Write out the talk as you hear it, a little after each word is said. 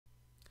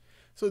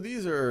So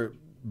these are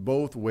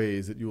both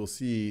ways that you will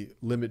see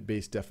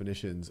limit-based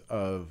definitions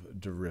of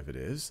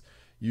derivatives.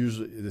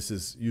 This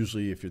is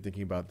usually if you're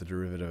thinking about the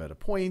derivative at a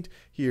point.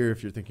 Here,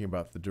 if you're thinking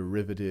about the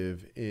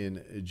derivative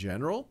in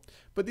general.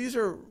 But these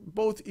are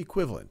both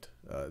equivalent.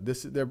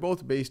 They're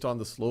both based on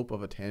the slope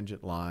of a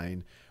tangent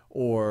line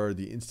or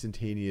the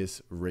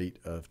instantaneous rate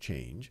of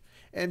change.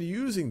 And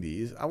using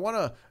these, I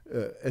want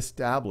to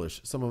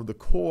establish some of the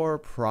core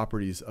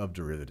properties of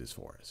derivatives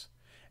for us.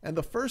 And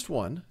the first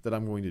one that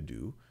I'm going to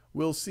do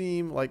will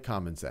seem like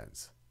common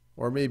sense.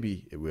 Or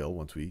maybe it will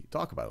once we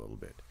talk about it a little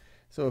bit.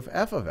 So if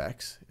f of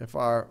x, if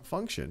our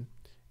function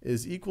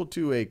is equal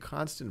to a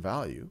constant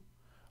value,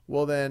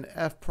 well then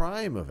f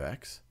prime of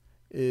x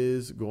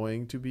is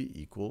going to be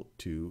equal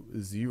to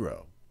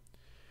 0.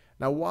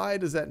 Now why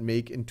does that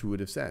make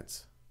intuitive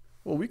sense?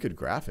 Well, we could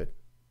graph it.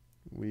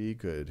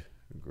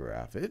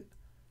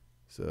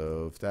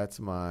 So if that's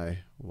my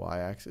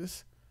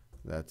y-axis,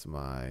 that's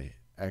my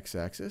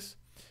x-axis.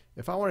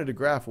 If I wanted to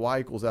graph y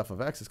equals f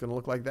of x, it's going to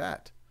look like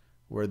that,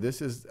 where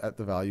this is at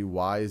the value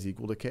y is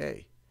equal to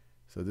k.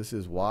 So this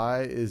is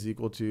y is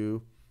equal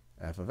to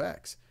f of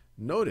x.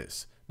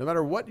 Notice, no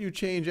matter what you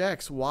change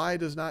x, y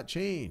does not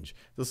change.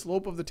 The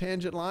slope of the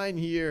tangent line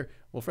here,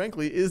 well,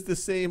 frankly, is the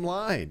same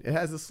line. It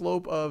has a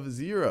slope of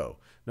 0.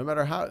 No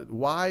matter how,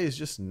 y is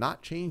just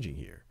not changing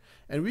here.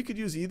 And we could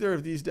use either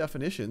of these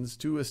definitions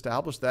to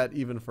establish that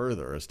even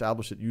further, or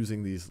establish it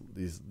using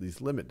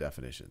these limit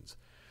definitions.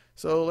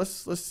 So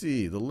let's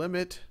see, the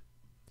limit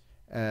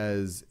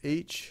as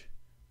h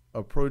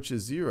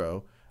approaches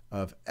 0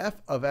 of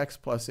f of x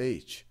plus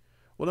h.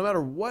 Well, no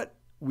matter what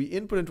we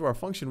input into our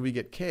function, we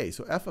get k.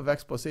 So f of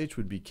x plus h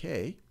would be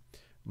k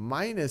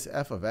minus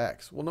f of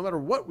x. Well, no matter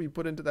what we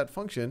put into that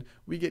function,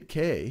 we get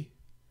k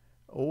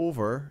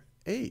over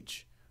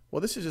h. Well,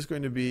 this is just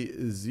going to be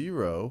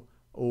 0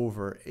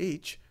 over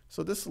h.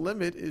 So this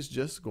limit is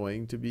just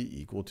going to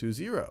be equal to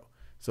 0.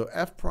 So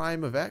f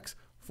prime of x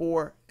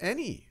for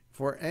any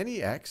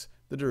x,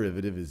 the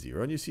derivative is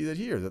 0. And you see that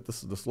here, that the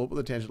slope of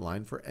the tangent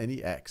line for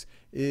any x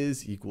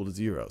is equal to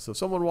 0. So if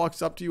someone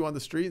walks up to you on the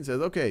street and says,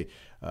 okay,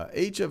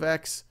 h of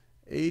x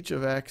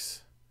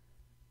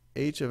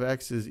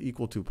is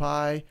equal to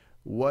pi.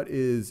 What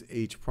is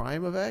h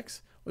prime of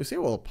x? Well, you say,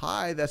 well,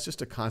 pi, that's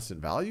just a constant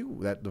value.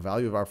 That the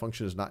value of our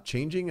function is not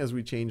changing as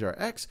we change our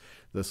x.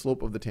 The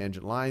slope of the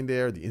tangent line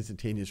there, the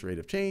instantaneous rate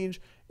of change,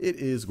 it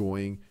is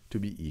going to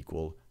be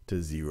equal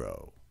to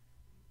 0.